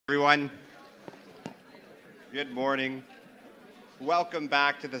Everyone, good morning. Welcome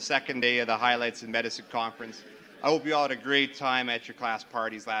back to the second day of the Highlights in Medicine Conference. I hope you all had a great time at your class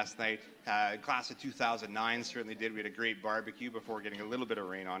parties last night. Class of 2009 certainly did. We had a great barbecue before getting a little bit of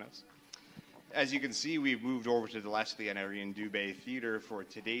rain on us. As you can see, we've moved over to the Leslie and Irene Dubé Theatre for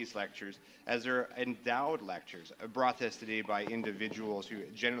today's lectures, as they're endowed lectures brought to us today by individuals who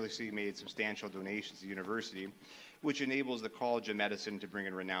generously made substantial donations to the university, which enables the College of Medicine to bring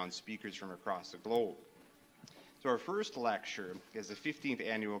in renowned speakers from across the globe. So our first lecture is the 15th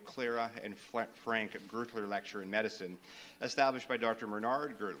annual Clara and Frank Gertler Lecture in Medicine, established by Dr.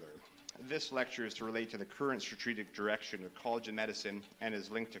 Bernard Gertler. This lecture is to relate to the current strategic direction of the College of Medicine and is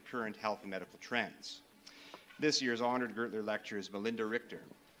linked to current health and medical trends. This year's honored Gertler lecturer is Melinda Richter.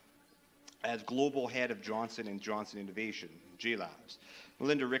 As Global Head of Johnson & Johnson Innovation, JLABS,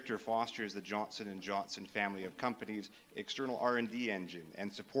 Melinda Richter fosters the Johnson & Johnson family of companies' external R&D engine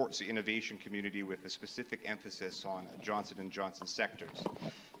and supports the innovation community with a specific emphasis on Johnson & Johnson sectors,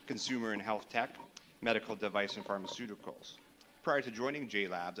 consumer and health tech, medical device and pharmaceuticals. Prior to joining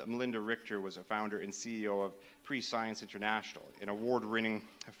JLABS, Melinda Richter was a founder and CEO of Pre-Science International, an award-winning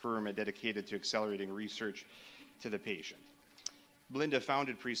firm dedicated to accelerating research to the patient. Melinda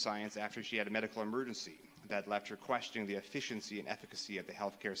founded Pre-Science after she had a medical emergency that left her questioning the efficiency and efficacy of the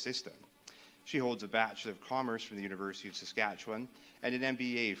healthcare system. She holds a Bachelor of Commerce from the University of Saskatchewan and an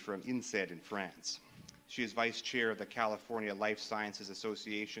MBA from INSEAD in France. She is Vice Chair of the California Life Sciences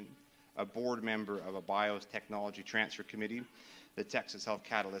Association, a board member of a Biotechnology Transfer Committee, the Texas Health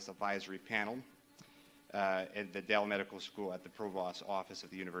Catalyst Advisory Panel, at the Dell Medical School at the Provost Office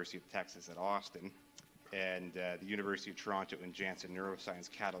of the University of Texas at Austin, and the University of Toronto and Janssen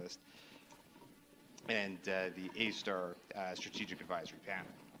Neuroscience Catalyst, and the A-STAR Strategic Advisory Panel.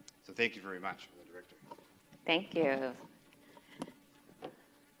 So thank you very much, Melinda Richter. Thank you.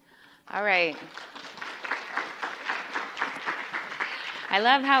 All right. I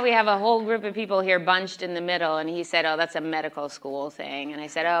love how we have a whole group of people here bunched in the middle, and he said, oh, that's a medical school thing. And I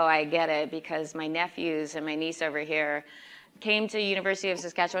said, oh, I get it, because my nephews and my niece over here came to University of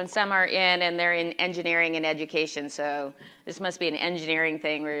Saskatchewan. Some are in, and they're in engineering and education, so this must be an engineering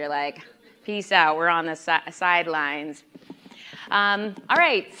thing where you're like, peace out, we're on the sidelines. All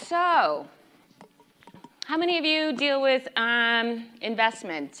right, so how many of you deal with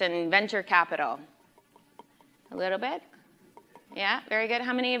investments and venture capital? A little bit? Yeah, very good.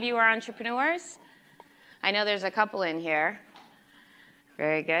 How many of you are entrepreneurs? I know there's a couple in here.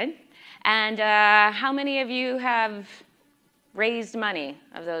 Very good. And how many of you have raised money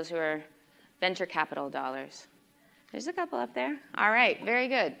of those who are venture capital dollars? There's a couple up there. All right, very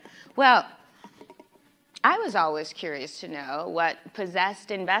good. Well, I was always curious to know what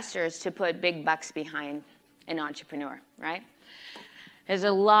possessed investors to put big bucks behind an entrepreneur, right? There's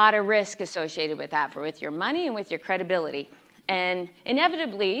a lot of risk associated with that, with your money and with your credibility. And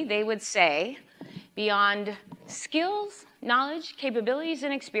inevitably, they would say, beyond skills, knowledge, capabilities,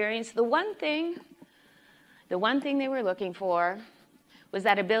 and experience, the one thing they were looking for was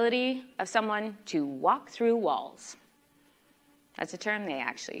that ability of someone to walk through walls. That's a term they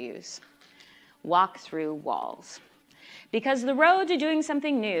actually use, walk through walls. Because the road to doing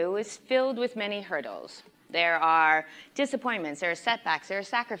something new is filled with many hurdles. There are disappointments, there are setbacks, there are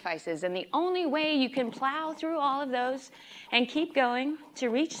sacrifices, and the only way you can plow through all of those and keep going to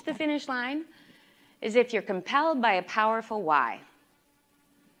reach the finish line is if you're compelled by a powerful why.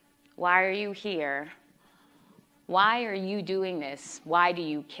 Why are you here? Why are you doing this? Why do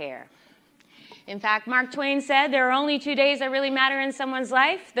you care? In fact, Mark Twain said there are only 2 days that really matter in someone's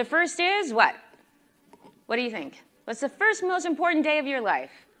life. The first is what? What do you think? What's the first most important day of your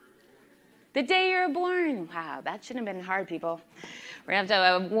life? The day you're born. Wow, that shouldn't have been hard, people. We're going to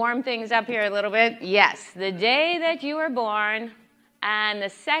have to warm things up here a little bit. Yes, the day that you were born. And the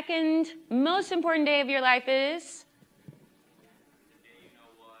second most important day of your life is? The day you know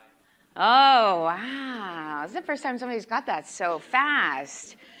why. Oh, wow. This is the first time somebody's got that so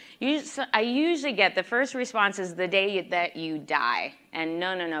fast. I usually get the first response is the day that you die. And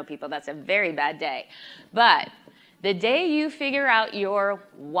no, people, that's a very bad day. But the day you figure out your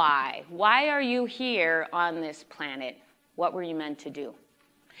why. Why are you here on this planet? What were you meant to do?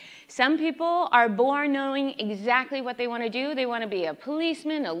 Some people are born knowing exactly what they want to do. They want to be a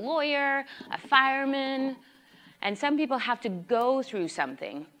policeman, a lawyer, a fireman. And some people have to go through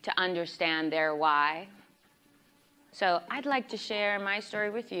something to understand their why. So I'd like to share my story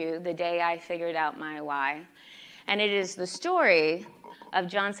with you, the day I figured out my why. And it is the story of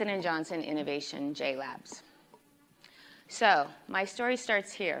Johnson & Johnson Innovation, JLABS. So my story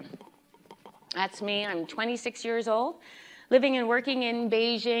starts here. That's me. I'm 26 years old, living and working in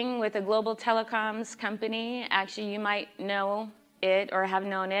Beijing with a global telecoms company. Actually, you might know it or have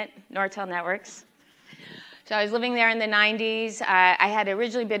known it, Nortel Networks. So I was living there in the 90s. I had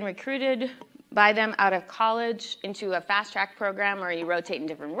originally been recruited by them out of college into a fast-track program where you rotate in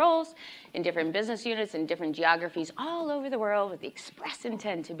different roles, in different business units, in different geographies all over the world with the express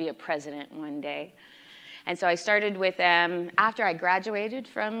intent to be a president one day. And so I started with them after I graduated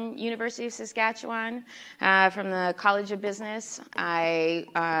from University of Saskatchewan, from the College of Business.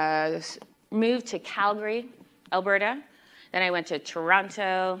 I moved to Calgary, Alberta. Then I went to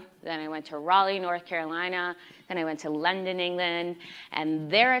Toronto, then I went to Raleigh, North Carolina, then I went to London, England, and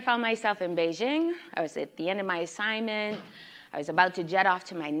there I found myself in Beijing. I was at the end of my assignment. I was about to jet off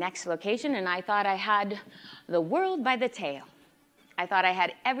to my next location, and I thought I had the world by the tail. I thought I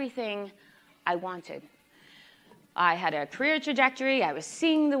had everything I wanted. I had a career trajectory, I was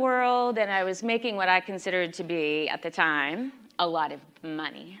seeing the world, and I was making what I considered to be, at the time, a lot of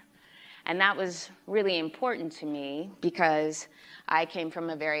money. And that was really important to me because I came from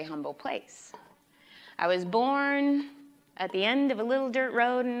a very humble place. I was born at the end of a little dirt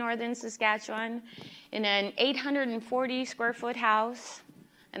road in northern Saskatchewan in an 840 square foot house,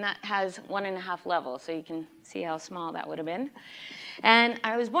 and that has 1.5 levels, so you can see how small that would have been. And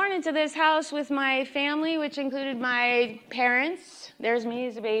I was born into this house with my family, which included my parents. There's me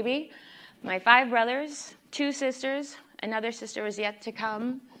as a baby, my 5 brothers, 2 sisters, another sister was yet to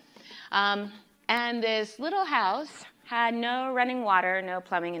come. And this little house had no running water, no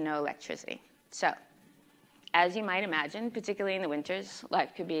plumbing, and no electricity. So, as you might imagine, particularly in the winters,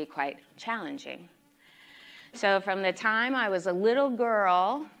 life could be quite challenging. So from the time I was a little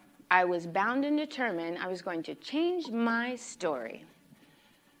girl, I was bound and determined I was going to change my story.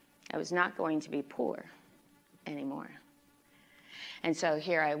 I was not going to be poor anymore. And so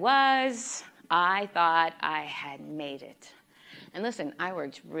here I was. I thought I had made it. And listen, I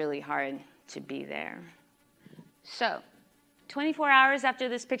worked really hard to be there. So, 24 hours after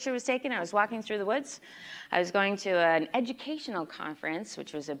this picture was taken, I was walking through the woods. I was going to an educational conference,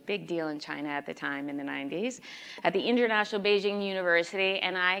 which was a big deal in China at the time in the 90s, at the International Beijing University,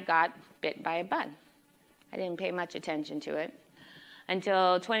 and I got bit by a bug. I didn't pay much attention to it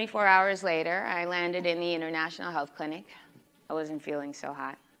until 24 hours later, I landed in the International Health Clinic. I wasn't feeling so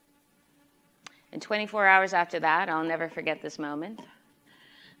hot. And 24 hours after that, I'll never forget this moment.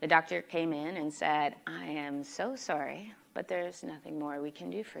 The doctor came in and said, "I am so sorry, but there's nothing more we can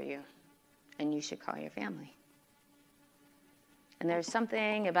do for you, and you should call your family." And there's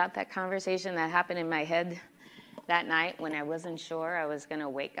something about that conversation that happened in my head that night when I wasn't sure I was going to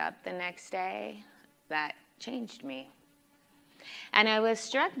wake up the next day that changed me. And I was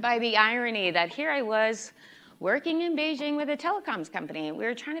struck by the irony that here I was working in Beijing with a telecoms company. We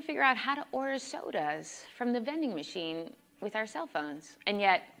were trying to figure out how to order sodas from the vending machine with our cell phones. And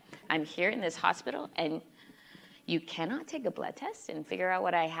yet, I'm here in this hospital, and you cannot take a blood test and figure out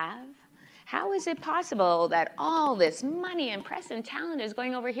what I have? How is it possible that all this money and press and talent is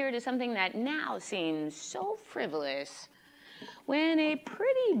going over here to something that now seems so frivolous when a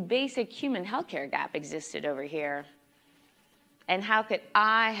pretty basic human healthcare gap existed over here? And how could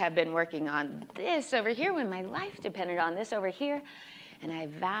I have been working on this over here when my life depended on this over here? And I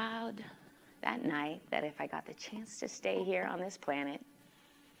vowed that night that if I got the chance to stay here on this planet,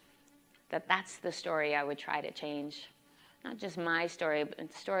 that's the story I would try to change. Not just my story, but a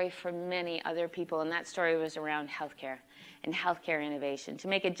story for many other people. And that story was around healthcare and healthcare innovation, to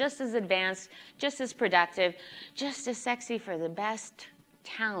make it just as advanced, just as productive, just as sexy for the best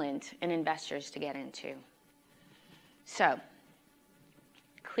talent and investors to get into. So,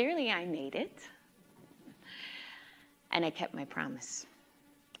 clearly I made it, and I kept my promise.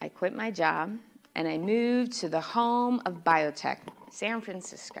 I quit my job, and I moved to the home of biotech, San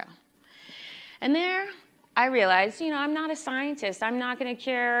Francisco. And there, I realized, I'm not a scientist. I'm not going to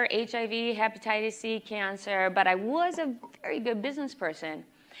cure HIV, hepatitis C, cancer, but I was a very good business person.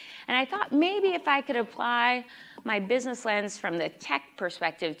 And I thought maybe if I could apply my business lens from the tech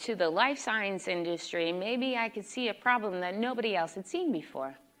perspective to the life science industry, maybe I could see a problem that nobody else had seen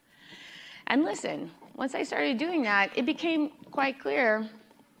before. And listen, once I started doing that, it became quite clear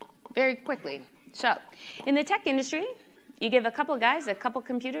very quickly. So, in the tech industry, you give a couple guys a couple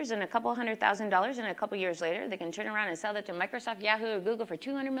computers and a couple $100,000, and a couple years later, they can turn around and sell that to Microsoft, Yahoo, or Google for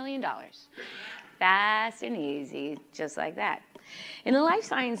 $200 million. Fast and easy, just like that. In the life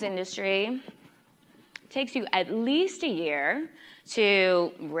science industry, it takes you at least a year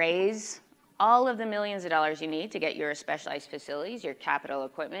to raise all of the millions of dollars you need to get your specialized facilities, your capital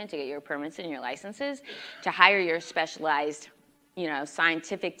equipment, to get your permits and your licenses, to hire your specialized,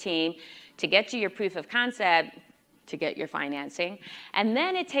 scientific team, to get to your proof of concept, to get your financing. And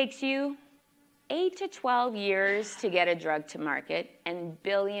then it takes you 8 to 12 years to get a drug to market and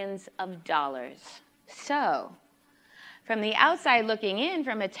billions of dollars. So from the outside looking in,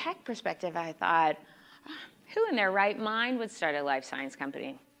 from a tech perspective, I thought, who in their right mind would start a life science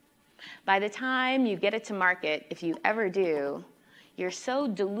company? By the time you get it to market, if you ever do, you're so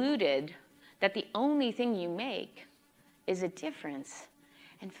diluted that the only thing you make is a difference.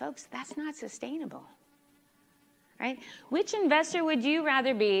 And folks, that's not sustainable, right? Which investor would you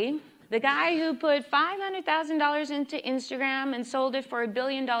rather be? The guy who put $500,000 into Instagram and sold it for $1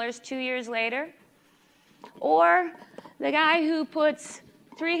 billion 2 years later? Or the guy who puts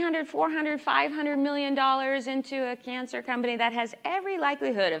 $300, $400, $500 million into a cancer company that has every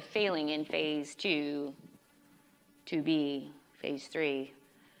likelihood of failing in phase 2, 2B, phase 3,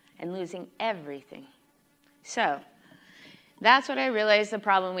 and losing everything? So that's what I realized the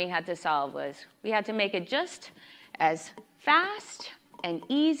problem we had to solve was. We had to make it just as fast and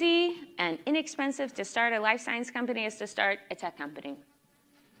easy and inexpensive to start a life science company as to start a tech company.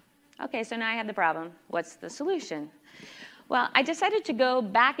 Okay, so now I had the problem. What's the solution? Well, I decided to go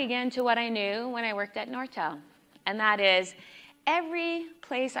back again to what I knew when I worked at Nortel. And that is, every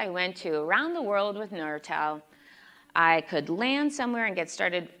place I went to around the world with Nortel, I could land somewhere and get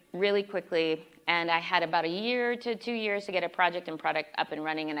started really quickly. And I had about 1 year to 2 years to get a project and product up and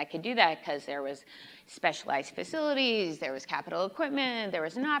running. And I could do that because there was specialized facilities, there was capital equipment, there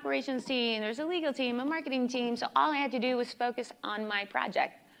was an operations team, there was a legal team, a marketing team. So all I had to do was focus on my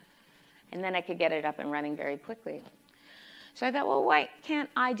project. And then I could get it up and running very quickly. So I thought, well, why can't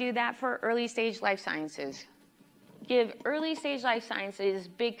I do that for early stage life sciences? Give early stage life sciences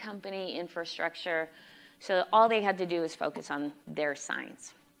big company infrastructure so all they had to do was focus on their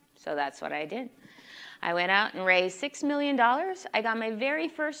science. So that's what I did. I went out and raised $6 million. I got my very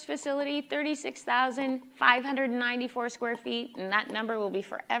first facility, 36,594 square feet, and that number will be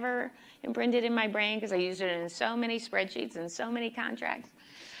forever imprinted in my brain because I used it in so many spreadsheets and so many contracts.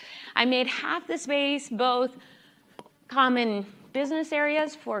 I made half the space both common business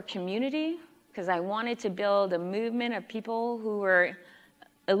areas for community, because I wanted to build a movement of people who were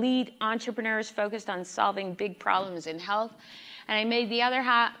elite entrepreneurs focused on solving big problems in health. And I made the other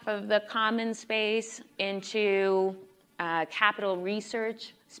half of the common space into capital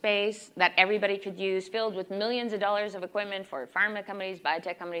research space that everybody could use, filled with millions of dollars of equipment for pharma companies,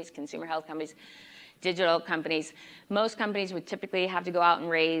 biotech companies, consumer health companies, digital companies. Most companies would typically have to go out and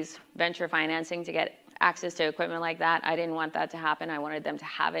raise venture financing to get access to equipment like that. I didn't want that to happen. I wanted them to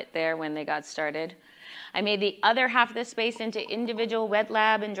have it there when they got started. I made the other half of the space into individual wet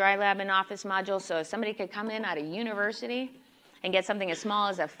lab and dry lab and office modules, so if somebody could come in out of university and get something as small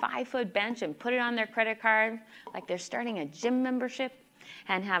as a 5-foot bench and put it on their credit card, like they're starting a gym membership,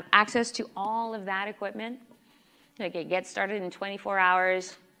 and have access to all of that equipment. They could get started in 24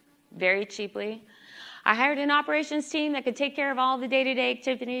 hours very cheaply. I hired an operations team that could take care of all the day-to-day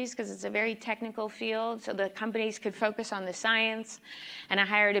activities because it's a very technical field, so the companies could focus on the science. And I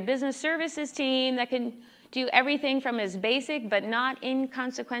hired a business services team that can do everything from as basic but not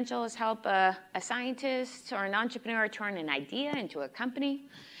inconsequential as help a scientist or an entrepreneur turn an idea into a company,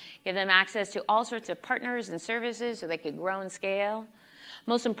 give them access to all sorts of partners and services so they could grow and scale.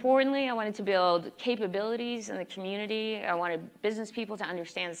 Most importantly, I wanted to build capabilities in the community. I wanted business people to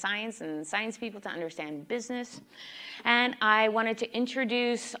understand science and science people to understand business. And I wanted to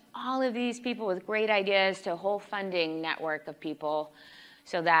introduce all of these people with great ideas to a whole funding network of people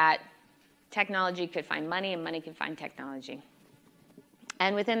so that technology could find money and money could find technology.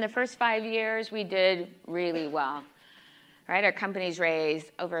 And within the first 5 years, we did really well. Right? Our companies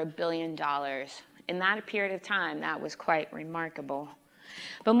raised over $1 billion. In that period of time, that was quite remarkable.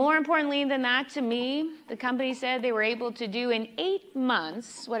 But more importantly than that, to me, the company said they were able to do in 8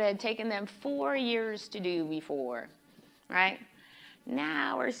 months what had taken them 4 years to do before, right?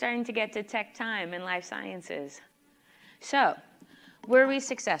 Now we're starting to get to tech time in life sciences. So, were we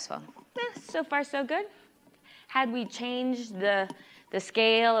successful? So far, so good. Had we changed the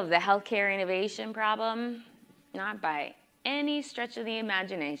scale of the healthcare innovation problem? Not by any stretch of the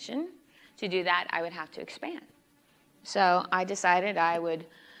imagination. To do that, I would have to expand. So I decided I would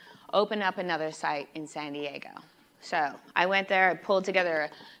open up another site in San Diego. So I went there, I pulled together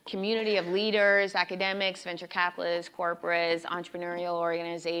a community of leaders, academics, venture capitalists, corporates, entrepreneurial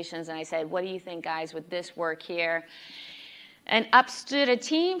organizations, and I said, what do you think, guys, would this work here? And up stood a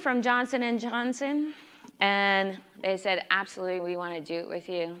team from Johnson & Johnson, and they said, absolutely, we want to do it with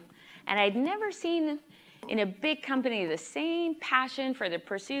you. And I'd never seen in a big company the same passion for the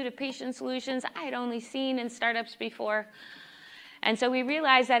pursuit of patient solutions I had only seen in startups before. And so we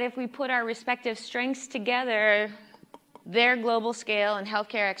realized that if we put our respective strengths together, their global scale and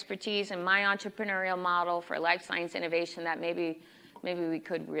healthcare expertise and my entrepreneurial model for life science innovation that maybe we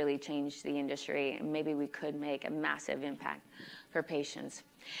could really change the industry and maybe we could make a massive impact for patients.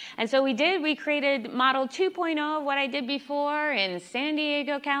 And so we did. We created model 2.0 of what I did before in San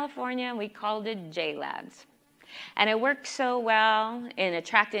Diego, California, and we called it JLABS. And it worked so well in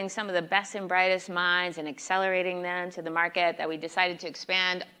attracting some of the best and brightest minds and accelerating them to the market that we decided to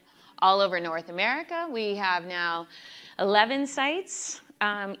expand all over North America. We have now 11 sites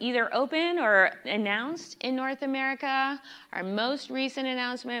either open or announced in North America. Our most recent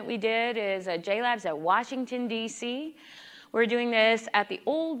announcement we did is a JLABS at Washington, D.C. We're doing this at the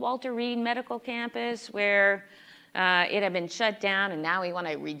old Walter Reed Medical Campus where it had been shut down, and now we want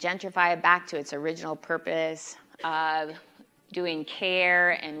to regentrify it back to its original purpose of doing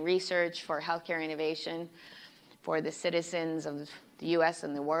care and research for healthcare innovation for the citizens of the US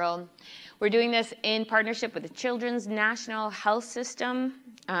and the world. We're doing this in partnership with the Children's National Health System.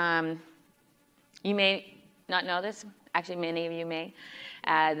 You may not know this, actually many of you may,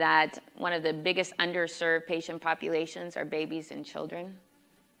 that one of the biggest underserved patient populations are babies and children.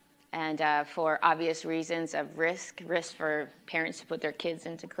 And for obvious reasons of risk for parents to put their kids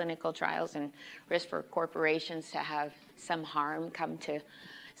into clinical trials and risk for corporations to have some harm come to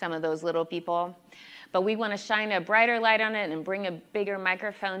some of those little people. But we want to shine a brighter light on it and bring a bigger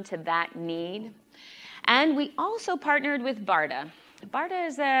microphone to that need. And we also partnered with BARDA. BARDA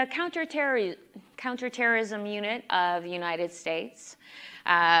is a counterterrorism unit of the United States.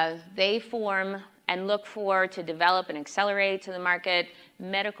 They form and look for to develop and accelerate to the market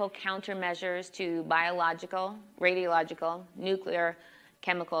medical countermeasures to biological, radiological, nuclear,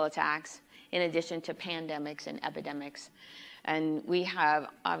 chemical attacks, in addition to pandemics and epidemics. And we have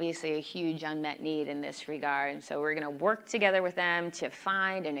obviously a huge unmet need in this regard. And so we're going to work together with them to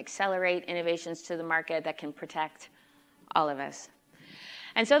find and accelerate innovations to the market that can protect all of us.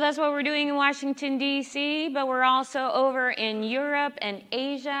 And so that's what we're doing in Washington, D.C., but we're also over in Europe and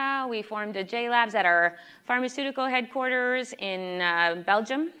Asia. We formed a JLABS at our pharmaceutical headquarters in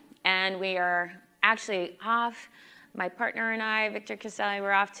Belgium, and we are actually off. My partner and I, Victor Caselli,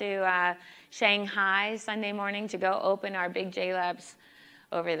 we're off to Shanghai Sunday morning to go open our big JLABS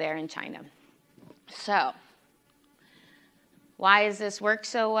over there in China. So why does this work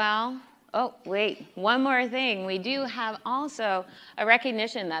so well? Oh, wait, one more thing. We do have also a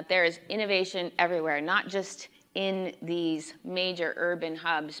recognition that there is innovation everywhere, not just in these major urban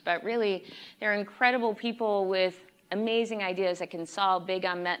hubs, but really there are incredible people with amazing ideas that can solve big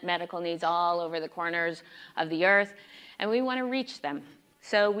unmet medical needs all over the corners of the earth, and we want to reach them.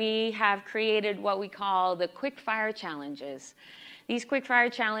 So we have created what we call the quick-fire challenges. These quick-fire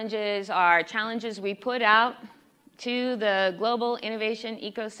challenges are challenges we put out to the global innovation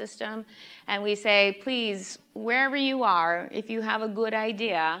ecosystem, and we say, please, wherever you are, if you have a good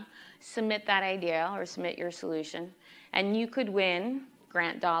idea, submit that idea or submit your solution, and you could win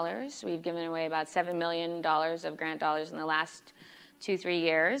grant dollars. We've given away about $7 million of grant dollars in the last 2-3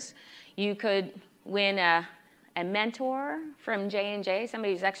 years. You could win a mentor from J&J,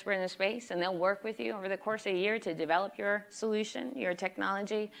 somebody who's expert in the space, and they'll work with you over the course of a year to develop your solution, your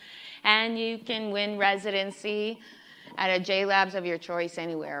technology. And you can win residency at a JLABS of your choice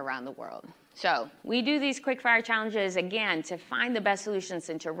anywhere around the world. So we do these quick-fire challenges, again, to find the best solutions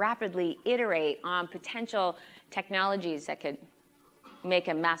and to rapidly iterate on potential technologies that could make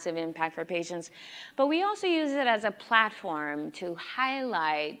a massive impact for patients. But we also use it as a platform to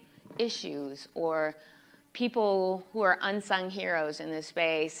highlight issues or people who are unsung heroes in this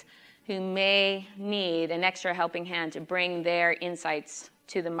space who may need an extra helping hand to bring their insights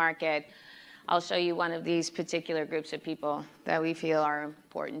to the market. I'll show you one of these particular groups of people that we feel are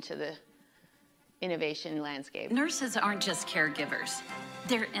important to the innovation landscape. Nurses aren't just caregivers,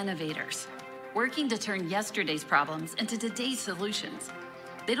 they're innovators, working to turn yesterday's problems into today's solutions.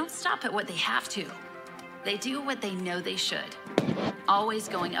 They don't stop at what they have to. They do what they know they should, always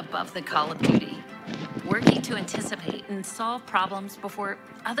going above the call of duty, working to anticipate and solve problems before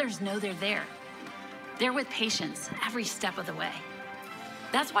others know they're there. They're with patients every step of the way.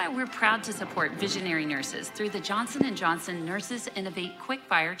 That's why we're proud to support visionary nurses through the Johnson & Johnson Nurses Innovate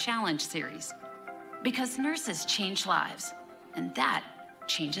Quickfire Challenge series. Because nurses change lives, and that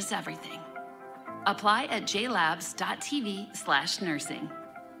changes everything. Apply at jlabs.tv/nursing.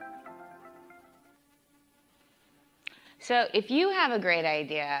 So if you have a great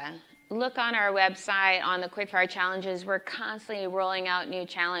idea, look on our website on the Quickfire Challenges. We're constantly rolling out new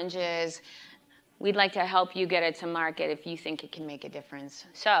challenges. We'd like to help you get it to market if you think it can make a difference.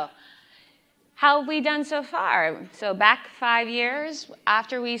 So how have we done so far? So back 5 years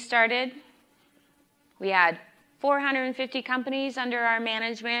after we started, we had 450 companies under our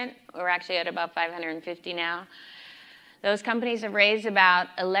management. We're actually at about 550 now. Those companies have raised about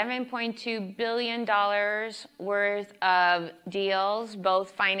 $11.2 billion worth of deals, both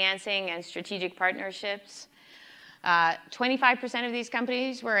financing and strategic partnerships. 25% of these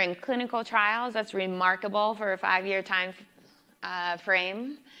companies were in clinical trials. That's remarkable for a 5-year time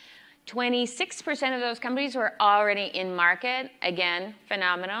frame. 26% of those companies were already in market. Again,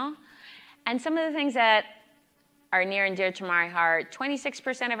 phenomenal. And some of the things that are near and dear to my heart,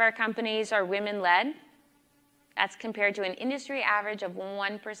 26% of our companies are women-led. That's compared to an industry average of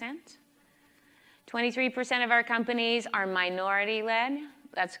 1%. 23% of our companies are minority-led.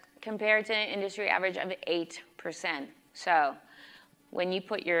 That's compared to an industry average of 8%. So when you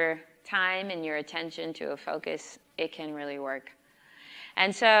put your time and your attention to a focus, it can really work.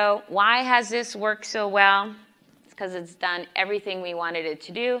 And so why has this worked so well? It's because it's done everything we wanted it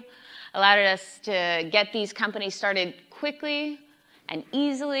to do, allowed us to get these companies started quickly and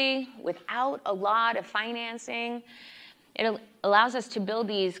easily without a lot of financing. It allows us to build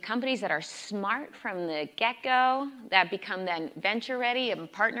these companies that are smart from the get-go, that become then venture ready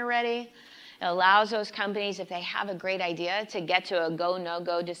and partner ready. It allows those companies, if they have a great idea, to get to a go,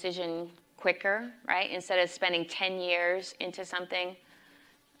 no-go decision quicker, right? Instead of spending 10 years into something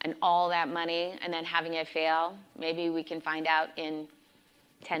and all that money and then having it fail, maybe we can find out in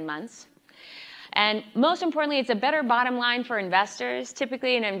 10 months. And most importantly, it's a better bottom line for investors.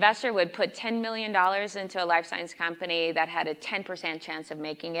 Typically, an investor would put $10 million into a life science company that had a 10% chance of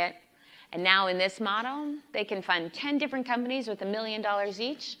making it. And now in this model, they can fund 10 different companies with $1 million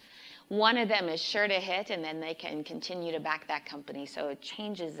each. One of them is sure to hit, and then they can continue to back that company. So it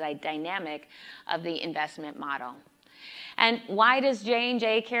changes the dynamic of the investment model. And why does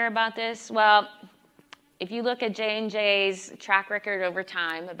J&J care about this? Well, if you look at J&J's track record over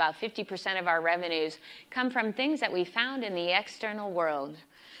time, about 50% of our revenues come from things that we found in the external world.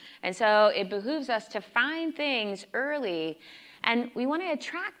 And so it behooves us to find things early. And we want to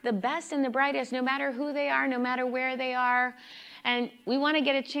attract the best and the brightest, no matter who they are, no matter where they are. And we want to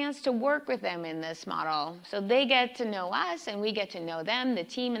get a chance to work with them in this model. So they get to know us, and we get to know them, the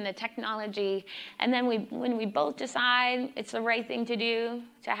team and the technology. And then when we both decide it's the right thing to do,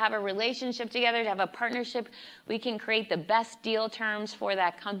 to have a relationship together, to have a partnership, we can create the best deal terms for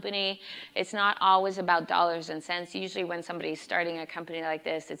that company. It's not always about dollars and cents. Usually when somebody's starting a company like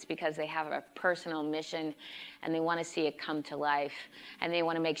this, it's because they have a personal mission, and they want to see it come to life. And they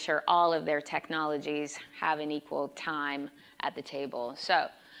want to make sure all of their technologies have an equal time at the table. So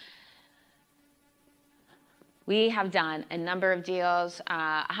we have done a number of deals,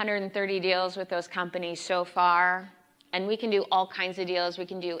 130 deals with those companies so far. And we can do all kinds of deals. We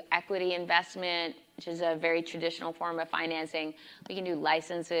can do equity investment, which is a very traditional form of financing. We can do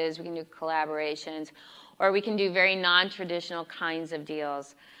licenses. We can do collaborations. Or we can do very non-traditional kinds of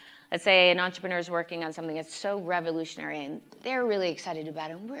deals. Let's say an entrepreneur is working on something that's so revolutionary, and they're really excited about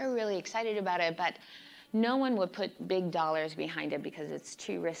it, and we're really excited about it, but no one would put big dollars behind it because it's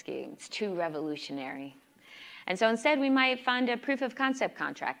too risky, it's too revolutionary. And so instead, we might fund a proof of concept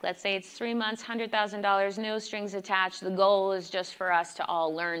contract. Let's say it's 3 months, $100,000, no strings attached. The goal is just for us to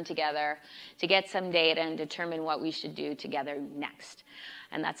all learn together, to get some data and determine what we should do together next.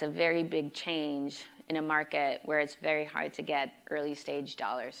 And that's a very big change in a market where it's very hard to get early stage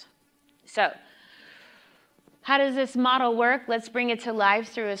dollars. So how does this model work? Let's bring it to life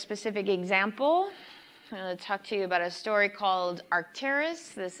through a specific example. I'm going to talk to you about a story called Arcturus.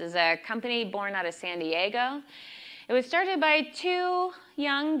 This is a company born out of San Diego. It was started by 2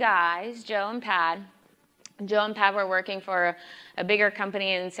 young guys, Joe and Pat. Joe and Pat were working for a bigger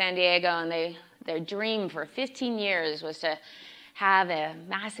company in San Diego, and their dream for 15 years was to have a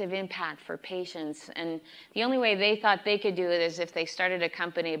massive impact for patients. And the only way they thought they could do it is if they started a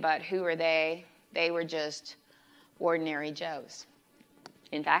company, but who were they? They were just ordinary Joes.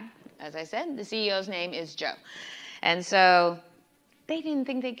 In fact, as I said, the CEO's name is Joe. And so they didn't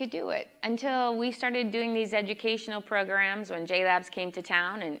think they could do it until we started doing these educational programs when JLABS came to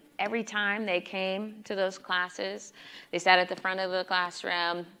town. And every time they came to those classes, they sat at the front of the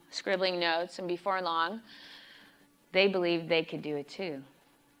classroom scribbling notes. And before long, they believed they could do it too.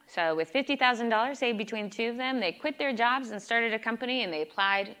 So with $50,000 saved between the 2 of them, they quit their jobs and started a company, and they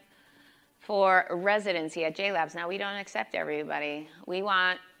applied for a residency at JLABS. Now, we don't accept everybody. We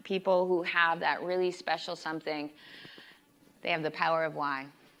want people who have that really special something. They have the power of why.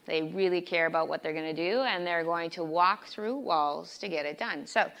 They really care about what they're going to do, and they're going to walk through walls to get it done.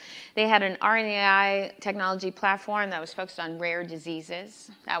 So they had an RNAi technology platform that was focused on rare diseases.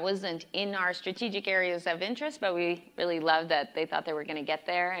 That wasn't in our strategic areas of interest, but we really loved that they thought they were going to get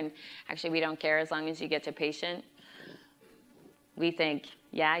there. And actually, we don't care as long as you get to patient. we think,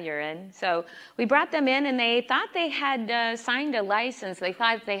 yeah, you're in. So we brought them in, and they thought they had signed a license. They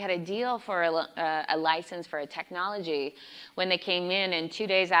thought they had a deal for a license for a technology when they came in, and 2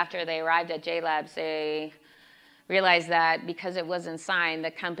 days after they arrived at JLABS, they realized that because it wasn't signed,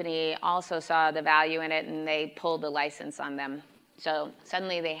 the company also saw the value in it, and they pulled the license on them. So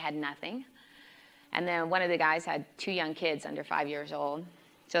suddenly they had nothing. And then one of the guys had 2 young kids under 5 years old.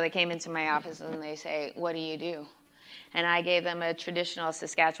 So they came into my office, and they say, what do you do? And I gave them a traditional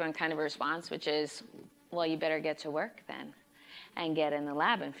Saskatchewan kind of response, which is, well, you better get to work then and get in the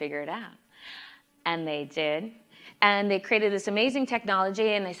lab and figure it out. And they did. And they created this amazing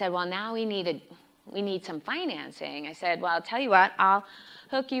technology, and they said, well, now we need some financing. I said, well, I'll tell you what, I'll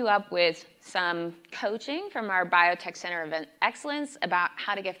hook you up with some coaching from our Biotech Center of Excellence about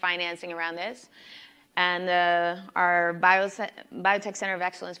how to get financing around this. And our Biotech Center of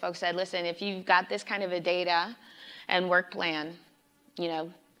Excellence folks said, listen, if you've got this kind of a data and work plan, you know,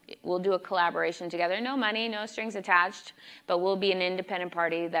 we'll do a collaboration together. No money, no strings attached, but we'll be an independent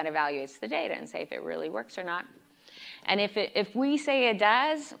party that evaluates the data and say if it really works or not. And if we say it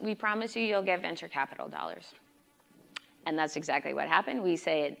does, we promise you'll get venture capital dollars. And that's exactly what happened. We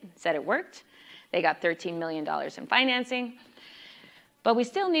said it worked. They got $13 million in financing. But we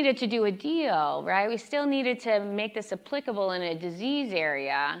still needed to do a deal, right? We still needed to make this applicable in a disease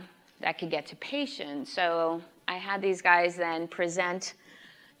area that could get to patients. So I had these guys then present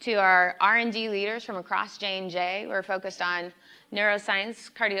to our R&D leaders from across J&J. We're focused on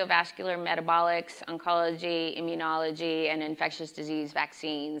neuroscience, cardiovascular, metabolics, oncology, immunology, and infectious disease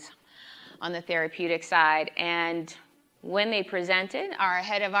vaccines on the therapeutic side. And when they presented, our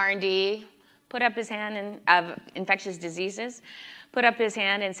head of R&D put up his hand of infectious diseases, put up his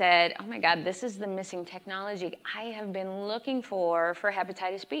hand and said, oh my God, this is the missing technology I have been looking for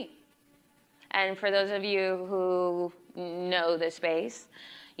hepatitis B. And for those of you who know the space,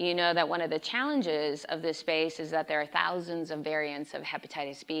 you know that one of the challenges of this space is that there are thousands of variants of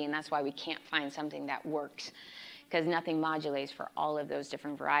hepatitis B, and that's why we can't find something that works, because nothing modulates for all of those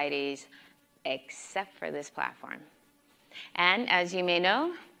different varieties except for this platform. And as you may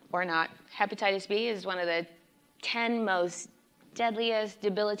know, or not, hepatitis B is one of the 10 most deadliest,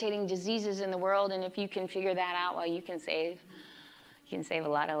 debilitating diseases in the world, and if you can figure that out, well, you can save a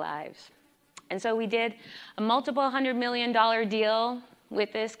lot of lives. And so we did a multiple $100 million deal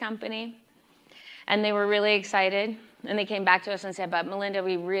with this company, and they were really excited, and they came back to us and said, but Melinda,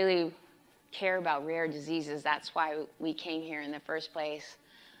 we really care about rare diseases. That's why we came here in the first place.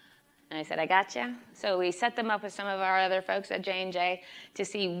 And I said, I gotcha. So we set them up with some of our other folks at J&J to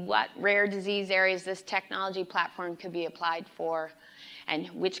see what rare disease areas this technology platform could be applied for and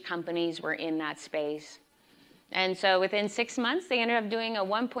which companies were in that space. And so within 6 months, they ended up doing a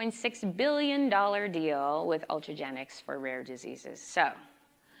 $1.6 billion deal with Ultragenyx for rare diseases. So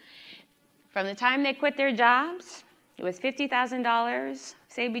from the time they quit their jobs, it was $50,000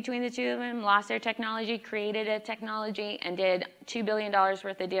 saved between the two of them, lost their technology, created a technology, and did $2 billion worth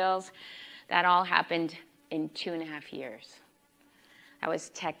of deals. That all happened in 2.5 years. That was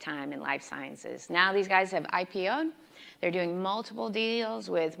tech time in life sciences. Now these guys have IPO'd. They're doing multiple deals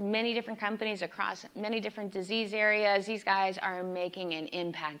with many different companies across many different disease areas. These guys are making an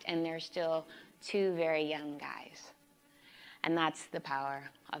impact, and they're still 2 very young guys. And that's the power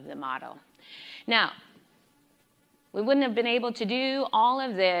of the model. Now, we wouldn't have been able to do all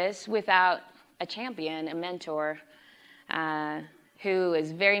of this without a champion, a mentor, who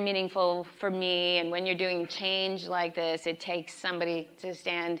is very meaningful for me. And when you're doing change like this, it takes somebody to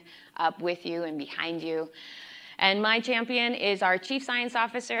stand up with you and behind you. And my champion is our Chief Science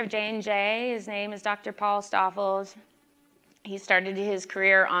Officer of J&J. His name is Dr. Paul Stoffels. He started his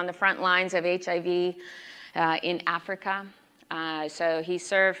career on the front lines of HIV in Africa. So he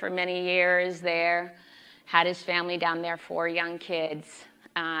served for many years there, had his family down there, 4 young kids.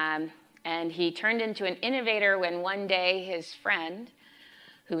 And he turned into an innovator when one day his friend,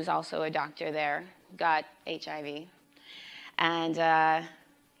 who's also a doctor there, got HIV. And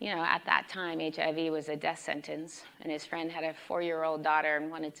you know, at that time, HIV was a death sentence, and his friend had a 4-year-old daughter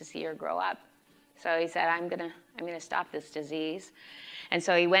and wanted to see her grow up. So he said, I'm gonna stop this disease. And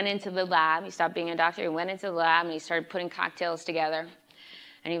so he went into the lab. He stopped being a doctor. He went into the lab, and he started putting cocktails together.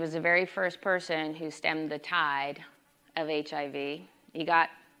 And he was the very first person who stemmed the tide of HIV. He got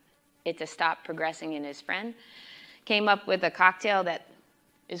it to stop progressing in his friend, came up with a cocktail that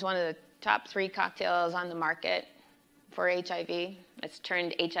is one of the top 3 cocktails on the market for HIV. It's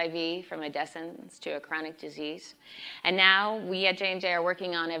turned HIV from a death sentence to a chronic disease. And now we at J&J are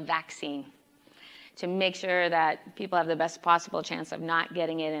working on a vaccine to make sure that people have the best possible chance of not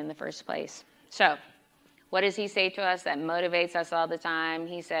getting it in the first place. So What does he say to us that motivates us all the time?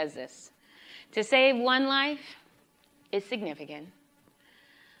 He says this: to save one life is significant.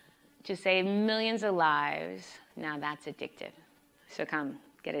 To save millions of lives, now that's addictive. So come,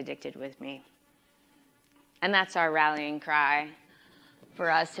 get addicted with me. And that's our rallying cry for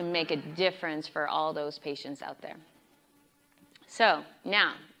us to make a difference for all those patients out there. So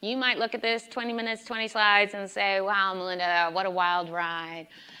now, you might look at this 20 minutes, 20 slides and say, wow, Melinda, what a wild ride.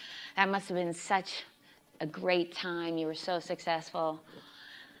 That must have been such a great time. You were so successful.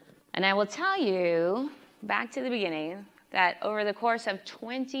 And I will tell you, back to the beginning, that over the course of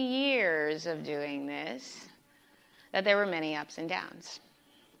 20 years of doing this, that there were many ups and downs.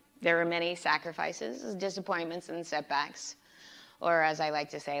 There were many sacrifices, disappointments, and setbacks, or as I like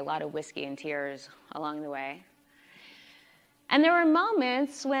to say, a lot of whiskey and tears along the way. And there were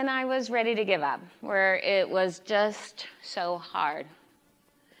moments when I was ready to give up, where it was just so hard.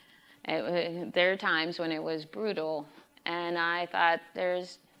 There are times when it was brutal, and I thought,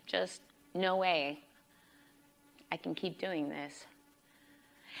 there's just no way I can keep doing this.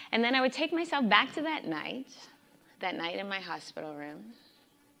 And then I would take myself back to that night in my hospital room,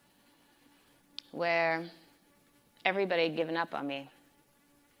 where everybody had given up on me.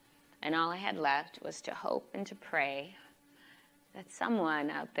 And all I had left was to hope and to pray that someone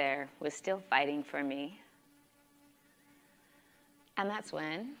out there was still fighting for me. And that's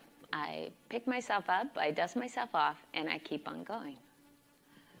when I pick myself up, I dust myself off, and I keep on going.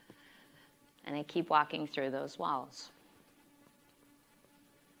 And I keep walking through those walls.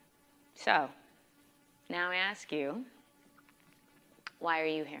 So, now I ask you, why are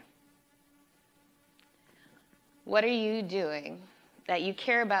you here? What are you doing that you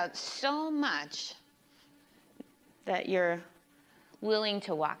care about so much that you're willing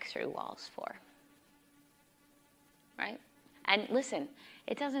to walk through walls for? Right? And listen,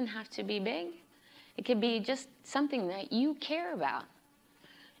 it doesn't have to be big. It could be just something that you care about.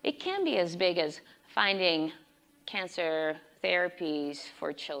 It can be as big as finding cancer therapies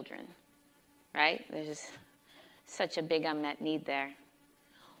for children, right? There's such a big unmet need there.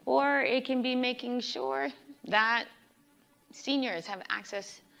 Or it can be making sure that seniors have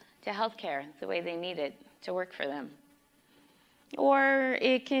access to health care the way they need it to work for them. Or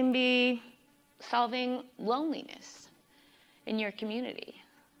it can be solving loneliness in your community.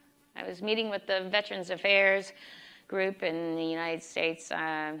 I was meeting with the Veterans Affairs group in the United States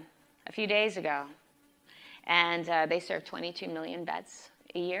a few days ago, and they serve 22 million vets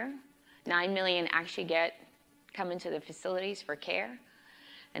a year. 9 million actually come into the facilities for care,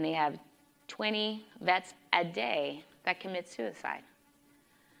 and they have 20 vets a day that commit suicide.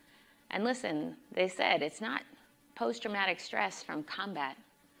 And listen, they said it's not post-traumatic stress from combat.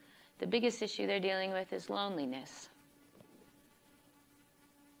 The biggest issue they're dealing with is loneliness.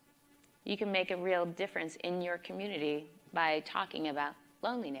 You can make a real difference in your community by talking about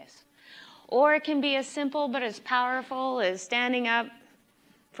loneliness. Or it can be as simple but as powerful as standing up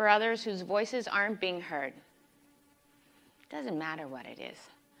for others whose voices aren't being heard. It doesn't matter what it is,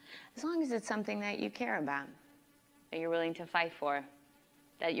 as long as it's something that you care about, that you're willing to fight for,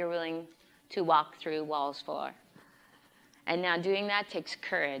 that you're willing to walk through walls for. And now doing that takes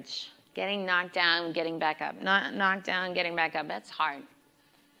courage. Getting knocked down, getting back up. Not knocked down, getting back up, that's hard,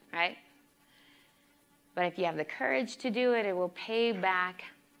 right? But if you have the courage to do it, it will pay back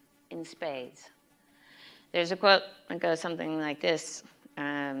in spades. There's a quote that goes something like this.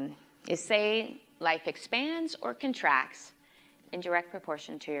 You say life expands or contracts in direct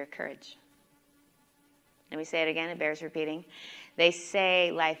proportion to your courage. Let me say it again, it bears repeating. They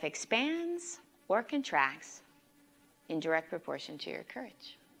say life expands or contracts in direct proportion to your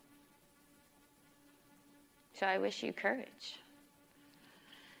courage. So I wish you courage.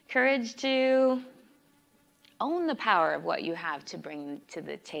 Courage to own the power of what you have to bring to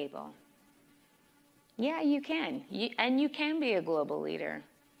the table. Yeah, you can. And you can be a global leader.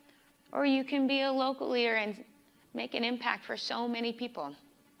 Or you can be a local leader and make an impact for so many people.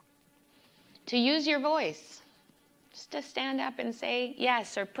 To use your voice. Just to stand up and say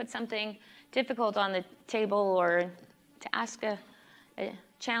yes, or put something difficult on the table, or to ask a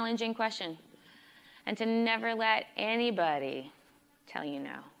challenging question. And to never let anybody tell you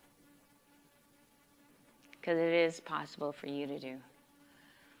no. Because it is possible for you to do.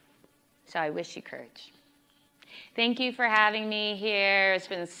 So I wish you courage. Thank you for having me here. It's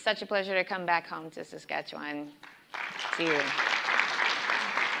been such a pleasure to come back home to Saskatchewan. See you.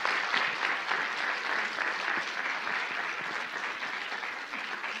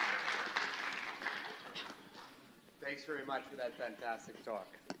 Thanks very much for that fantastic talk.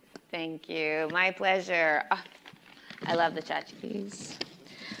 Thank you. My pleasure. Oh, I love the tchotchkes.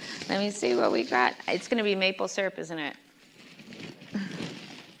 Let me see what we got. It's going to be maple syrup, isn't it?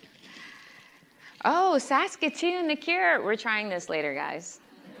 Oh, Saskatoon, the cure. We're trying this later, guys.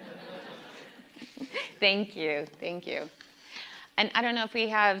 Thank you. Thank you. And I don't know if we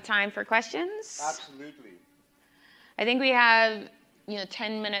have time for questions. Absolutely. I think we have,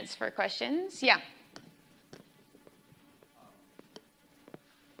 10 minutes for questions. Yeah.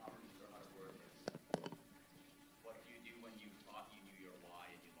 What do you do when you thought you knew your why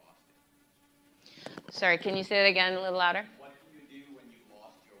and you lost it? Sorry, can you say that again a little louder? What do you do when you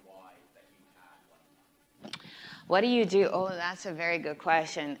lost your why that you had one time? What do you do? Oh, that's a very good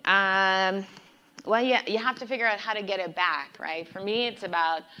question. Well, yeah, you have to figure out how to get it back, right? For me, it's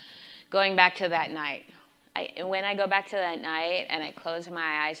about going back to that night. When I go back to that night and I close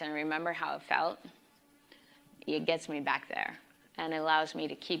my eyes and remember how it felt, it gets me back there and it allows me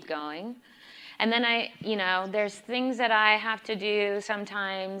to keep going. And then there's things that I have to do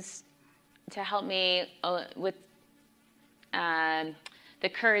sometimes to help me with the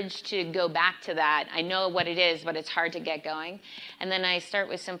courage to go back to that. I know what it is, but it's hard to get going. And then I start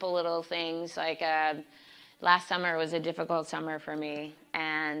with simple little things like last summer was a difficult summer for me,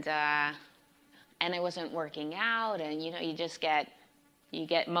 and I wasn't working out, and you just get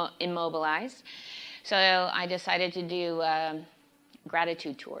immobilized. So I decided to do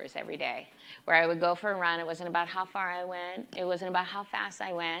gratitude tours every day, where I would go for a run. It wasn't about how far I went. It wasn't about how fast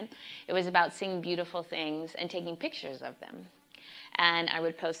I went. It was about seeing beautiful things and taking pictures of them. And I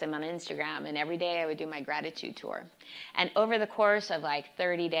would post them on Instagram, and every day I would do my gratitude tour. And over the course of like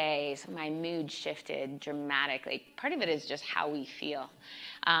 30 days, my mood shifted dramatically. Part of it is just how we feel.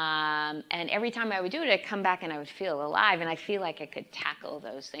 And every time I would do it, I'd come back and I would feel alive, and I feel like I could tackle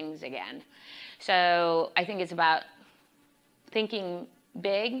those things again. So I think it's about thinking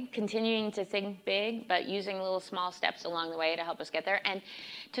big, continuing to think big, but using little small steps along the way to help us get there. And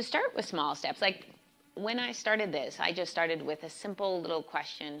to start with small steps, like when I started this, I just started with a simple little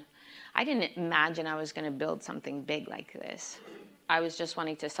question. I didn't imagine I was going to build something big like this. I was just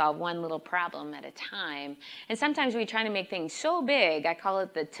wanting to solve one little problem at a time. And sometimes we try to make things so big, I call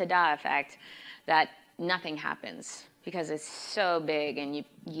it the ta-da effect, that nothing happens because it's so big and you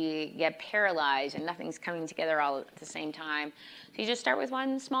get paralyzed and nothing's coming together all at the same time. So you just start with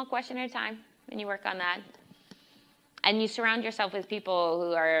one small question at a time and you work on that. And you surround yourself with people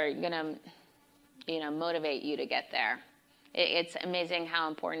who are going to motivate you to get there. It's amazing how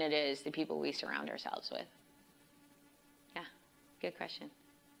important it is, the people we surround ourselves with. Yeah, good question.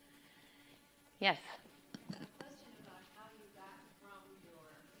 Yes? Question about how you got from your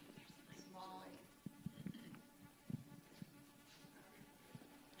small...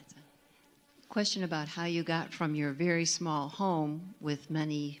 Question about how you got from your very small home with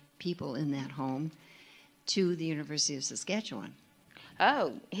many people in that home to the University of Saskatchewan.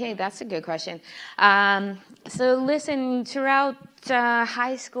 Oh, hey, that's a good question. So listen, throughout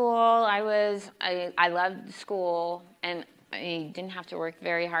high school, I loved school, and I didn't have to work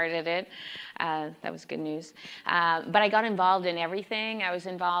very hard at it. That was good news. But I got involved in everything. I was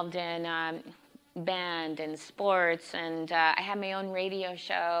involved in band and sports, and I had my own radio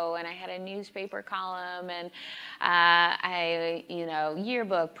show, and I had a newspaper column, and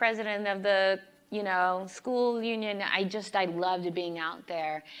yearbook, president of the school union. I loved being out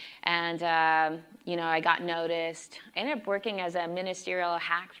there. And, I got noticed. I ended up working as a ministerial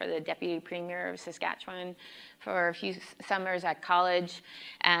hack for the Deputy Premier of Saskatchewan for a few summers at college.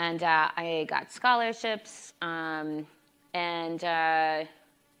 And I got scholarships. I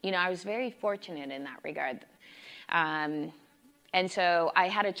was very fortunate in that regard. And so I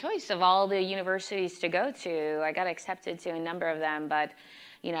had a choice of all the universities to go to. I got accepted to a number of them, but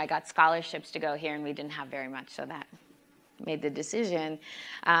I got scholarships to go here, and we didn't have very much, so that made the decision.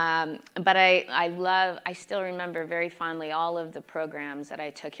 But I still remember very fondly all of the programs that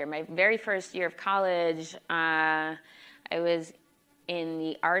I took here. My very first year of college, I was in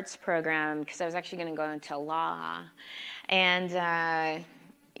the arts program because I was actually going to go into law. And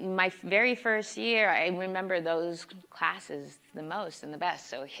my very first year, I remember those classes the most and the best.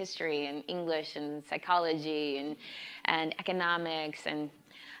 So history and English and psychology and economics and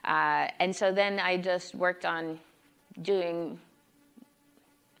so then I just worked on doing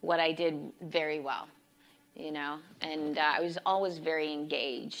what I did very well, and I was always very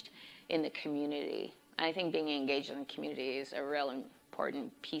engaged in the community. And I think being engaged in the community is a real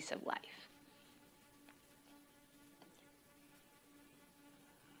important piece of life.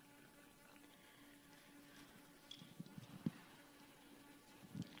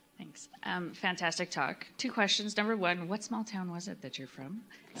 Thanks. Fantastic talk. 2 questions. Number 1, what small town was it that you're from?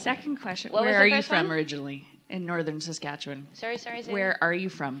 Second question, What was where the are you first from one? originally? In northern Saskatchewan. Sorry, say Where are you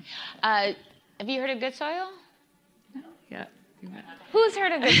from? that. Have you heard of Good Soil? Yeah. Who's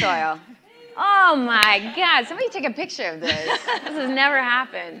heard of Good Soil? Oh my God, somebody take a picture of this. This has never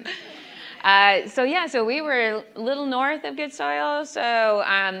happened. So we were a little north of Good Soil. So,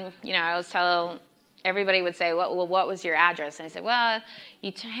 you know, I always tell everybody would say, well, what was your address? And I said, well,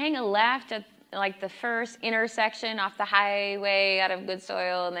 you hang a left at like the first intersection off the highway out of Good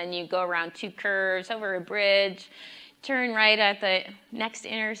Soil, and then you go around 2 curves over a bridge, turn right at the next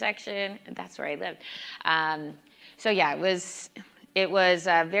intersection, and that's where I lived. So yeah, it was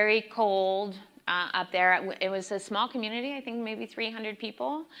very cold up there. It was a small community, I think maybe 300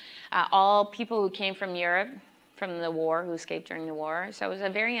 people, all people who came from Europe, from the war, who escaped during the war. So it was a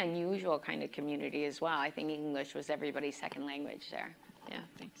very unusual kind of community as well. I think English was everybody's second language there. Yeah.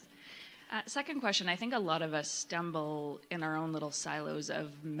 Thanks. Second question, I think a lot of us stumble in our own little silos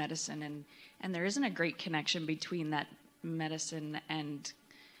of medicine, and there isn't a great connection between that medicine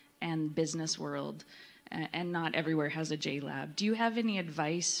and business world, and not everywhere has a JLAB. Do you have any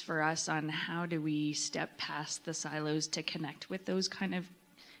advice for us on how do we step past the silos to connect with those kind of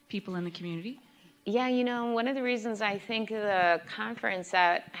people in the community? Yeah, you know, one of the reasons I think the conference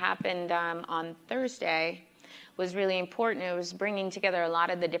that happened on Thursday was really important. It was bringing together a lot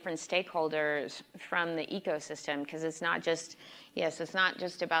of the different stakeholders from the ecosystem, because it's not just, it's not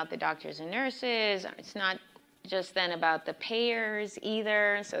just about the doctors and nurses. It's not just then about the payers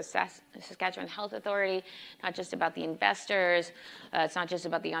either. So Saskatchewan Health Authority, not just about the investors. It's not just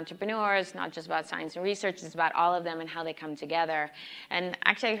about the entrepreneurs, not just about science and research. It's about all of them and how they come together. And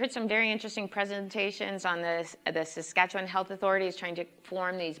actually, I heard some very interesting presentations on this. The Saskatchewan Health Authority is trying to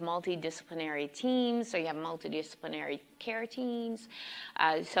form these multidisciplinary teams. So you have multidisciplinary care teams.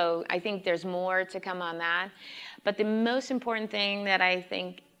 So I think there's more to come on that. But the most important thing that I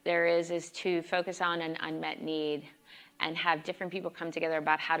think there is to focus on an unmet need and have different people come together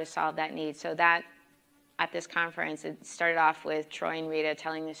about how to solve that need. So that at this conference, it started off with Troy and Rita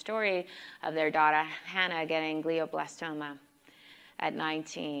telling the story of their daughter Hannah getting glioblastoma at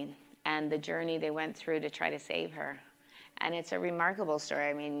 19 and the journey they went through to try to save her. And it's a remarkable story.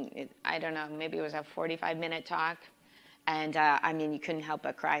 I mean, I don't know, maybe it was a 45-minute talk. And I mean, you couldn't help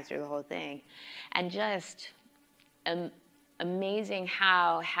but cry through the whole thing. And just amazing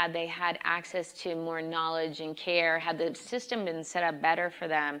how, had they had access to more knowledge and care, had the system been set up better for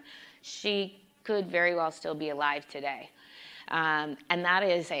them, she could very well still be alive today. And that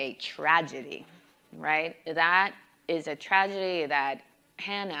is a tragedy, right? That is a tragedy that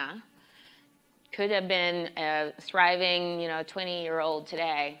Hannah could have been a thriving, 20-year-old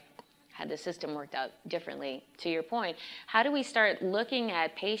today had the system worked out differently. To your point, how do we start looking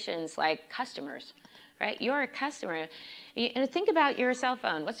at patients like customers, right? You're a customer. And think about your cell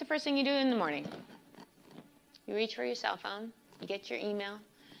phone. What's the first thing you do in the morning? You reach for your cell phone, you get your email,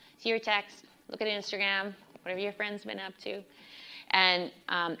 see your text, look at Instagram, whatever your friend's been up to. And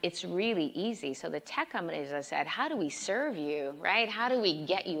it's really easy. So the tech companies have said, how do we serve you, right? How do we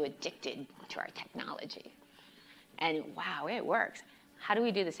get you addicted to our technology? And wow, it works. How do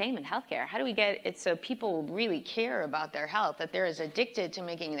we do the same in healthcare? How do we get it so people really care about their health, that they're as addicted to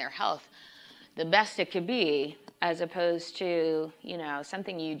making their health the best it could be, as opposed to,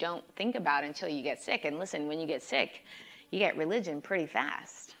 something you don't think about until you get sick. And listen, when you get sick, you get religion pretty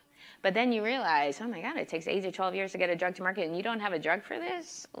fast. But then you realize, oh my God, it takes 8 to 12 years to get a drug to market, and you don't have a drug for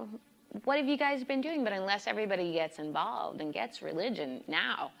this? What have you guys been doing? But unless everybody gets involved and gets religion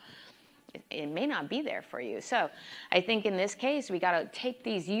now, it may not be there for you. So I think in this case, we got to take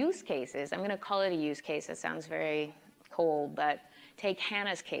these use cases. I'm going to call it a use case. It sounds very cold, but take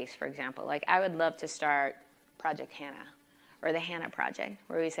Hannah's case, for example. Like, I would love to start Project Hannah, or the Hannah Project,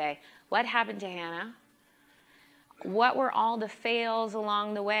 where we say, what happened to Hannah? What were all the fails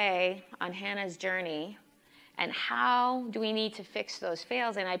along the way on Hannah's journey? And how do we need to fix those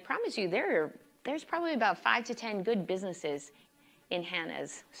fails? And I promise you, there's probably about 5 to 10 good businesses in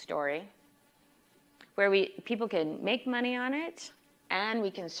Hannah's story, where people can make money on it, and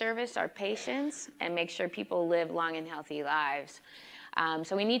we can service our patients and make sure people live long and healthy lives.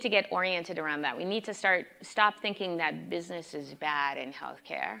 So we need to get oriented around that. We need to stop thinking that business is bad in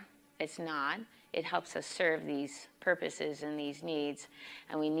healthcare. It's not. It helps us serve these purposes and these needs.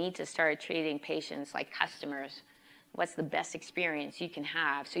 And we need to start treating patients like customers. What's the best experience you can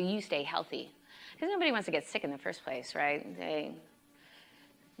have so you stay healthy? Because nobody wants to get sick in the first place, right?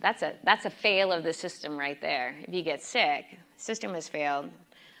 That's a fail of the system right there. If you get sick, the system has failed.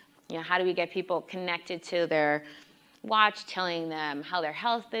 How do we get people connected to their watch, telling them how their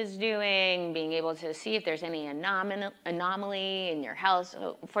health is doing, being able to see if there's any anomaly in your health.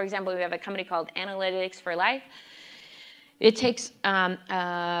 So, for example, we have a company called Analytics for Life. It takes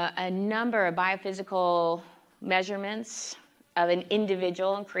a number of biophysical measurements of an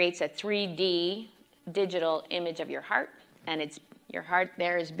individual and creates a 3D digital image of your heart. And your heart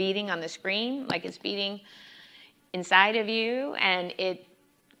there is beating on the screen like it's beating inside of you. And it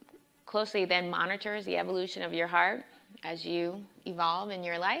closely then monitors the evolution of your heart as you evolve in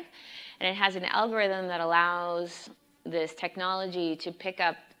your life. And it has an algorithm that allows this technology to pick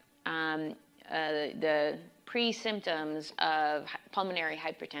up the pre-symptoms of pulmonary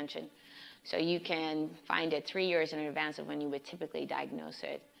hypertension. So you can find it 3 years in advance of when you would typically diagnose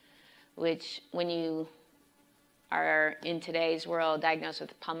it, which when you are in today's world diagnosed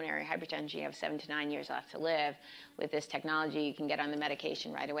with pulmonary hypertension, you have 7 to 9 years left to live. With this technology, you can get on the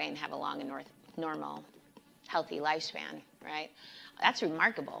medication right away and have a long and normal, healthy lifespan, right? That's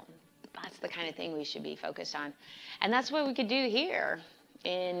remarkable. That's the kind of thing we should be focused on. And that's what we could do here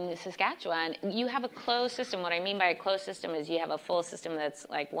in Saskatchewan. You have a closed system. What I mean by a closed system is you have a full system that's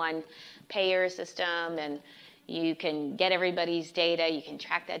like one payer system, and you can get everybody's data. You can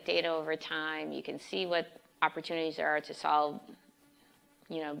track that data over time. You can see what opportunities there are to solve,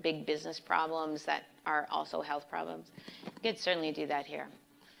 big business problems that are also health problems. You could certainly do that here.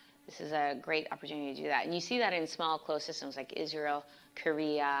 This is a great opportunity to do that. And you see that in small closed systems like Israel,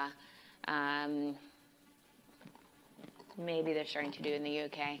 Korea, maybe they're starting to do it in the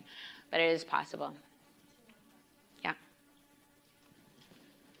UK, but it is possible. Yeah.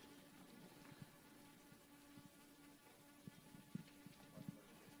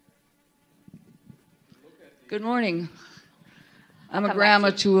 Good morning. I'm I'll a come grandma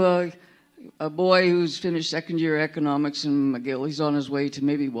back to to a boy who's finished second year economics in McGill. He's on his way to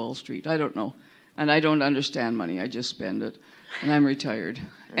maybe Wall Street. I don't know. And I don't understand money. I just spend it. And I'm retired.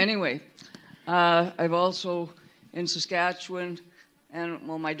 Anyway, I've also in Saskatchewan, and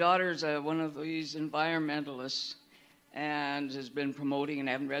well, my daughter's one of these environmentalists and has been promoting, and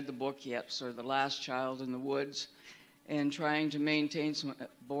I haven't read the book yet, so The Last Child in the Woods, and trying to maintain some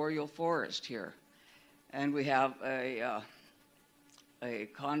boreal forest here. And we have a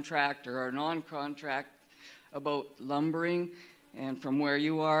contract or a non-contract about lumbering, and from where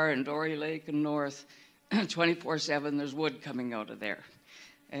you are in Dory Lake and north, 24/7 there's wood coming out of there.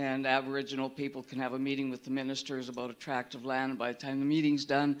 And Aboriginal people can have a meeting with the ministers about a tract of land, and by the time the meeting's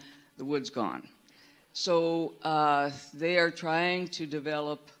done, the wood's gone. So they are trying to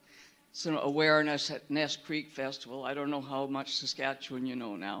develop some awareness at Ness Creek Festival. I don't know how much Saskatchewan you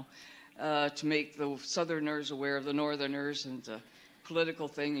know now, to make the Southerners aware of the Northerners, and the political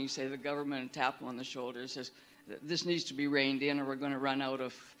thing, you say the government and tap them on the shoulder, says this needs to be reined in or we're going to run out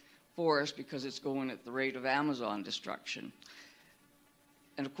of forest because it's going at the rate of Amazon destruction.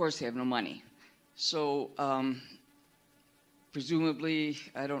 And of course they have no money. So presumably,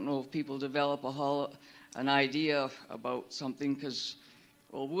 I don't know if people develop an idea about something, because,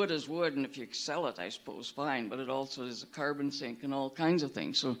 well, wood is wood, and if you sell it, I suppose, fine, but it also is a carbon sink and all kinds of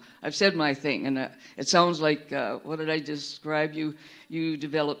things. So I've said my thing, and it sounds like, what did I describe you? You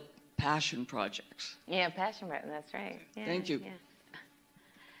develop passion projects. Yeah, passion projects, that's right. Yeah, Thank you. Yeah.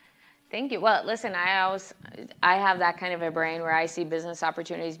 Thank you. Well, listen, I have that kind of a brain where I see business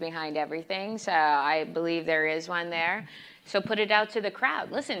opportunities behind everything, so I believe there is one there. So put it out to the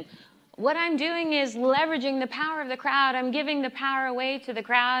crowd. Listen, what I'm doing is leveraging the power of the crowd. I'm giving the power away to the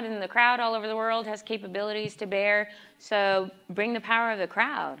crowd, and the crowd all over the world has capabilities to bear. So bring the power of the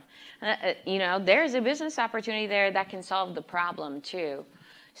crowd. There's a business opportunity there that can solve the problem too.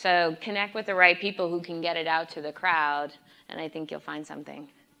 So connect with the right people who can get it out to the crowd, and I think you'll find something.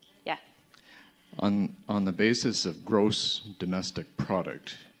 Yeah. On the basis of gross domestic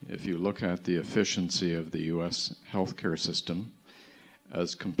product, if you look at the efficiency of the U.S. healthcare system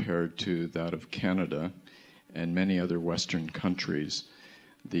as compared to that of Canada and many other Western countries,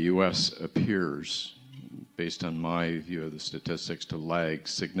 the U.S. appears, based on my view of the statistics, to lag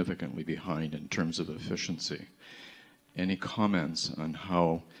significantly behind in terms of efficiency. Any comments on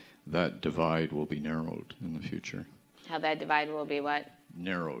how that divide will be narrowed in the future? How that divide will be what?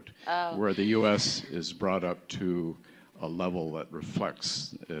 Narrowed. Oh. Where the U.S. is brought up to a level that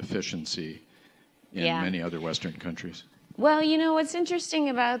reflects efficiency in many other Western countries. Well, what's interesting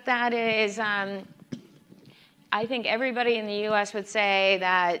about that is I think everybody in the U.S. would say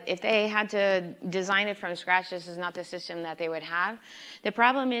that if they had to design it from scratch, this is not the system that they would have. The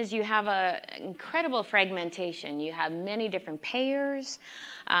problem is you have an incredible fragmentation. You have many different payers.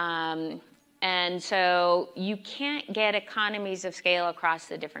 And so you can't get economies of scale across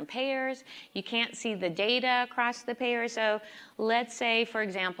the different payers. You can't see the data across the payers. So let's say, for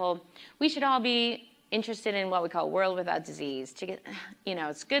example, we should all be interested in what we call world without disease. To get,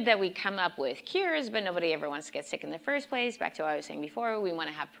 it's good that we come up with cures, but nobody ever wants to get sick in the first place. Back to what I was saying before, we want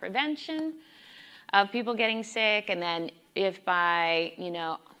to have prevention of people getting sick. And then if by,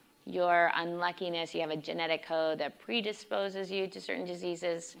 your unluckiness, you have a genetic code that predisposes you to certain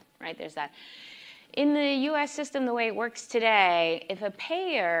diseases, right? There's that. In the US system, the way it works today, if a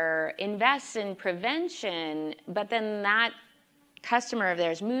payer invests in prevention, but then that customer of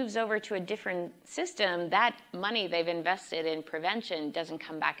theirs moves over to a different system, that money they've invested in prevention doesn't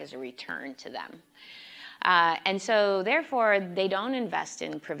come back as a return to them. And so therefore, they don't invest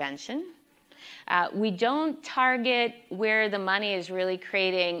in prevention. We don't target where the money is really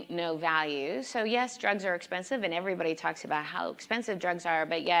creating no value. So yes, drugs are expensive, and everybody talks about how expensive drugs are,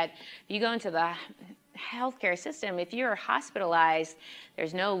 but yet you go into the healthcare system, if you're hospitalized,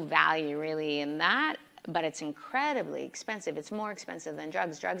 there's no value really in that, but it's incredibly expensive. It's more expensive than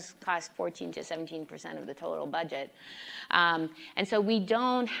drugs. Drugs cost 14 to 17% of the total budget. And so we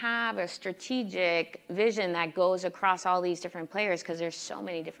don't have a strategic vision that goes across all these different players because there's so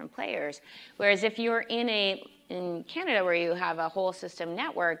many different players. Whereas if you're in Canada where you have a whole system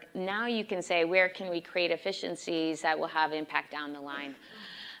network, now you can say, where can we create efficiencies that will have impact down the line?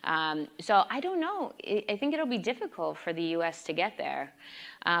 So I don't know. I think it'll be difficult for the US to get there.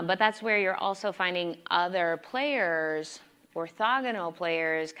 But that's where you're also finding other players, orthogonal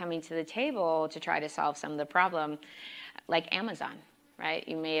players, coming to the table to try to solve some of the problem, like Amazon, right?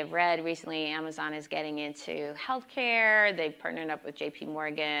 You may have read recently Amazon is getting into healthcare. They've partnered up with JP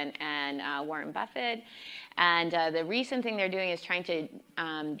Morgan and Warren Buffett. And the recent thing they're doing is trying to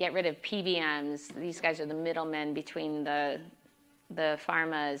get rid of PBMs. These guys are the middlemen between the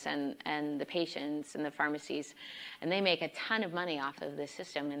pharmas and the patients and the pharmacies, and they make a ton of money off of this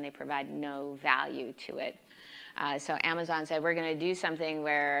system, and they provide no value to it. So Amazon said, we're going to do something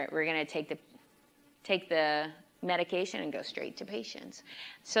where we're going to take the medication and go straight to patients.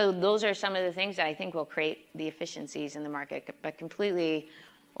 So those are some of the things that I think will create the efficiencies in the market, but completely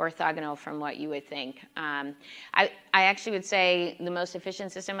orthogonal from what you would think. I actually would say the most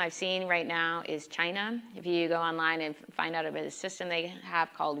efficient system I've seen right now is China. If you go online and find out about a system they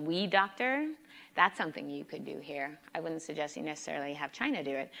have called WeDoctor, that's something you could do here. I wouldn't suggest you necessarily have China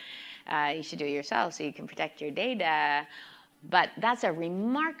do it. You should do it yourself so you can protect your data. But that's a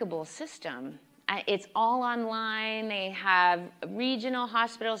remarkable system. It's all online. They have regional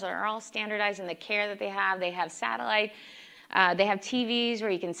hospitals that are all standardized in the care that they have. They have satellite. They have TVs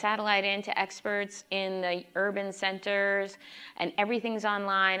where you can satellite into experts in the urban centers, and everything's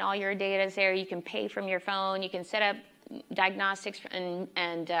online. All your data is there. You can pay from your phone. You can set up diagnostics and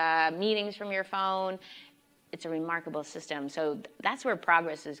meetings from your phone. It's a remarkable system. So that's where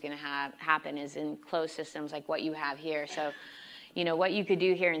progress is going to happen, is in closed systems like what you have here. So, what you could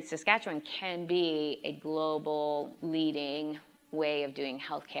do here in Saskatchewan can be a global leading way of doing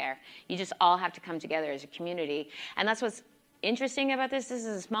healthcare. You just all have to come together as a community. And that's what's interesting about this. This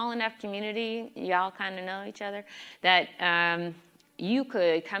is a small enough community, y'all kind of know each other, that you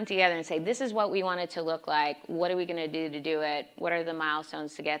could come together and say, this is what we want it to look like. What are we going to do it? What are the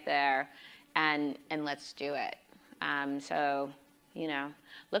milestones to get there? And let's do it. So,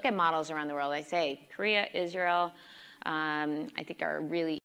 look at models around the world. I say Korea, Israel, I think are really